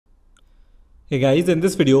Hey guys, in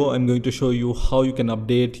this video I'm going to show you how you can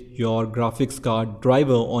update your graphics card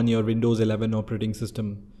driver on your Windows 11 operating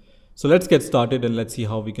system. So let's get started and let's see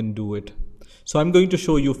how we can do it. So I'm going to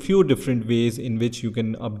show you a few different ways in which you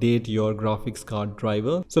can update your graphics card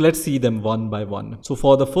driver. So let's see them one by one. So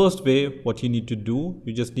for the first way, what you need to do,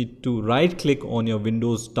 you just need to right click on your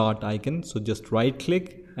Windows Start icon. So just right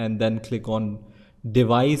click and then click on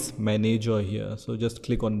Device Manager here. So just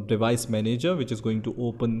click on Device Manager, which is going to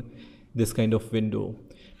open this kind of window.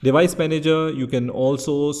 Device Manager, you can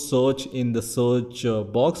also search in the search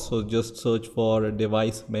box. So just search for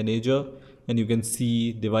Device Manager and you can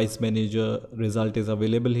see Device Manager result is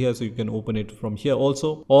available here. So you can open it from here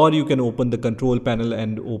also, or you can open the control panel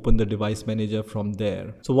and open the Device Manager from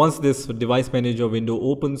there. So once this Device Manager window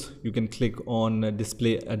opens, you can click on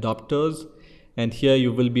Display Adapters. And here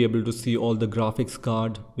you will be able to see all the graphics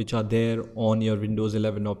card which are there on your Windows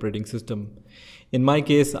 11 operating system. In my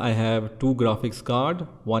case, I have two graphics card.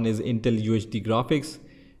 One is Intel UHD graphics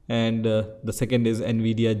and the second is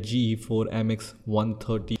Nvidia GeForce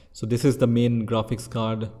MX130. So this is the main graphics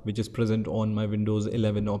card which is present on my Windows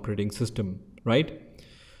 11 operating system, right?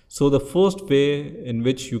 So the first way in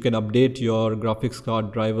which you can update your graphics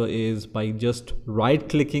card driver is by just right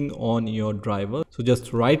clicking on your driver. So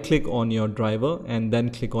just right click on your driver and then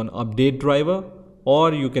click on Update Driver,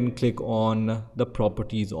 or you can click on the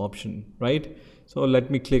Properties option, right? So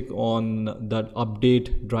let me click on that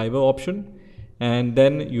Update Driver option, and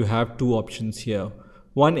then you have two options here.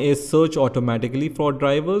 One is Search Automatically for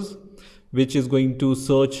Drivers, which is going to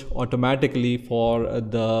search automatically for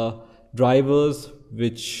the drivers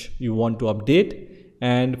which you want to update.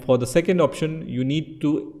 And for the second option, you need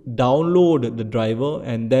to download the driver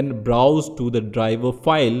and then browse to the driver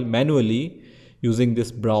file manually using this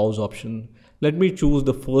browse option. Let me choose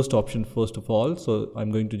the first option first of all. So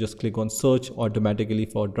I'm going to just click on Search Automatically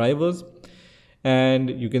for Drivers, and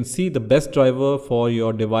you can see the best driver for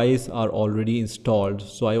your device are already installed.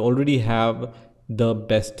 So I already have the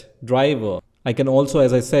best driver. I can also,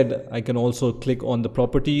 as I said, I can also click on the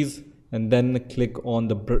Properties and then click on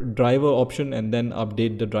the driver option and then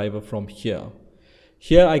update the driver from here.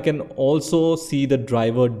 Here I can also see the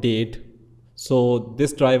driver date. So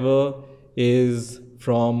this driver is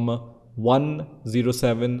from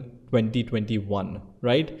 1/07/2021,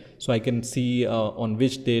 right? So I can see on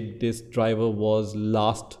which date this driver was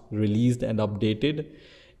last released and updated.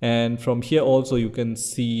 And from here also you can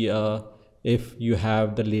see if you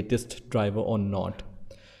have the latest driver or not.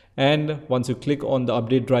 And once you click on the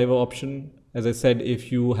Update Driver option, as I said,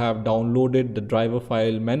 if you have downloaded the driver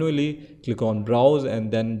file manually, click on Browse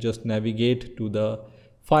and then just navigate to the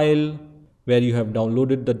file where you have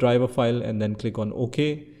downloaded the driver file and then click on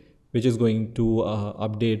OK, which is going to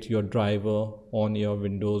update your driver on your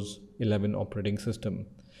Windows 11 operating system.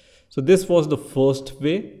 So this was the first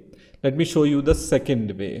way. Let me show you the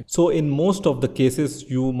second way. So in most of the cases,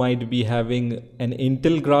 you might be having an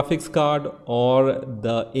Intel graphics card or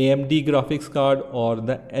the AMD graphics card or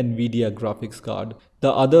the Nvidia graphics card.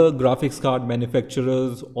 The other graphics card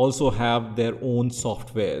manufacturers also have their own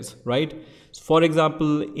softwares, right? So for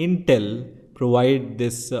example, Intel provide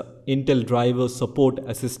this Intel driver support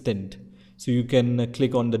assistant. So you can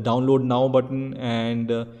click on the download now button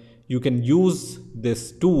and you can use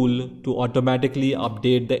this tool to automatically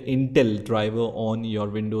update the Intel driver on your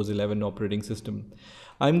Windows 11 operating system.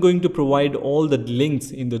 I'm going to provide all the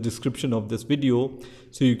links in the description of this video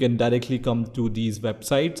so you can directly come to these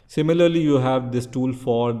websites. Similarly, you have this tool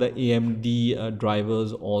for the AMD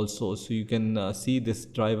drivers also. So you can see this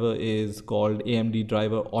driver is called AMD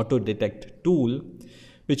Driver Auto Detect tool,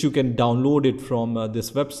 which you can download it from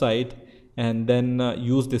this website and then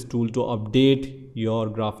use this tool to update your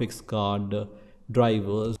graphics card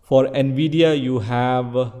drivers. For Nvidia, you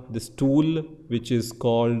have this tool which is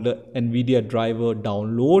called Nvidia Driver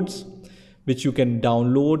Downloads, which you can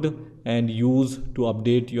download and use to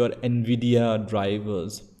update your Nvidia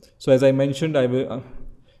drivers. So as I mentioned,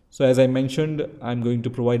 I'm going to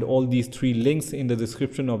provide all these three links in the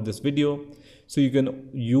description of this video. So you can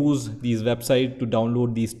use these websites to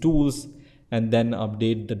download these tools and then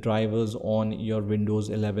update the drivers on your Windows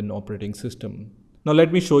 11 operating system. Now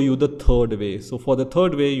let me show you the third way. So for the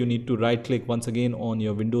third way, you need to right click once again on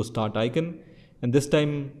your Windows Start icon, and this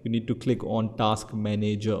time you need to click on Task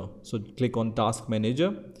Manager. So click on Task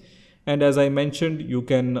Manager, and as I mentioned, you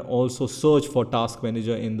can also search for Task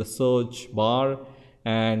Manager in the search bar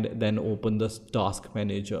and then open the Task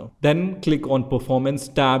Manager. Then click on Performance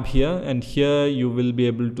tab here, and here you will be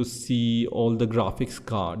able to see all the graphics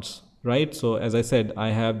cards, right? So as I said, I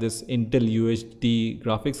have this Intel UHD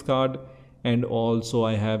graphics card and also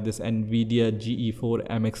I have this Nvidia GE4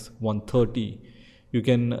 MX130. You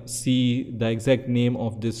can see the exact name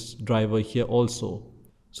of this driver here also.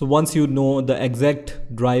 So once you know the exact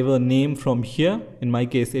driver name from here, in my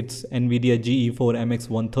case it's Nvidia GE4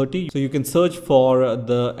 MX130. So you can search for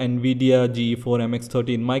the Nvidia GE4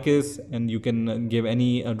 MX30 in my case, and you can give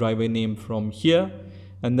any driver name from here,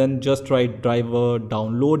 and then just write driver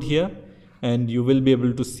download here, and you will be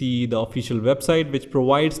able to see the official website which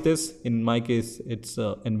provides this. In my case it's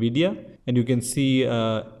Nvidia, and you can see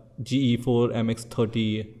GE4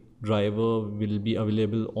 MX30 driver will be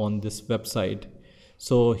available on this website.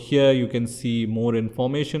 So here you can see more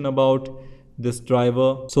information about this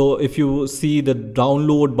driver. So if you see the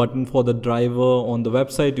download button for the driver on the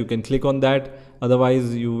website, you can click on that.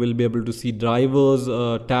 Otherwise you will be able to see drivers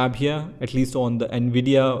tab here, at least on the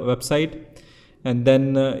Nvidia website. And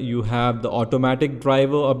then you have the automatic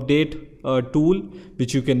driver update tool,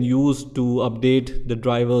 which you can use to update the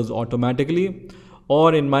drivers automatically.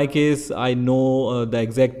 Or in my case, I know the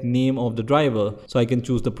exact name of the driver. So I can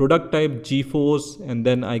choose the product type GeForce, and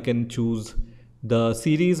then I can choose the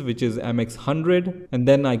series, which is MX100, and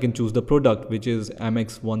then I can choose the product, which is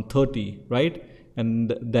MX130, right?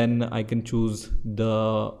 And then I can choose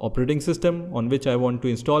the operating system on which I want to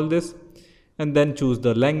install this, and then choose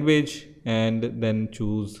the language, and then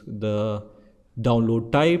choose the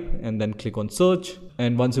download type, and then click on search.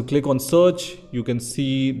 And once you click on search, you can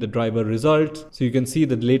see the driver results. So you can see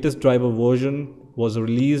the latest driver version was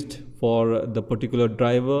released for the particular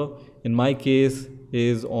driver. In my case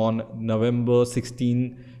is on November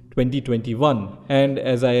 16, 2021. And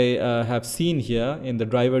as I have seen here in the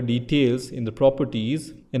driver details in the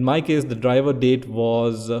properties, in my case the driver date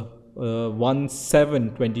was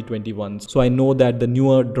 1/7/2021. So I know that the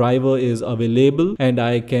newer driver is available, and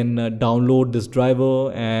I can download this driver,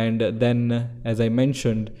 and then as I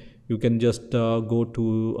mentioned, you can just go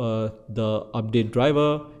to the update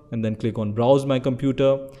driver and then click on browse my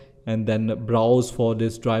computer, and then browse for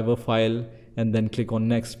this driver file, and then click on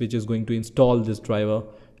next, which is going to install this driver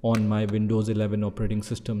on my Windows 11 operating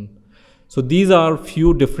system. So these are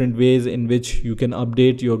few different ways in which you can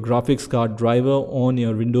update your graphics card driver on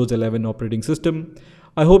your Windows 11 operating system.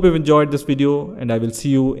 I hope you've enjoyed this video, and I will see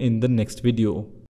you in the next video.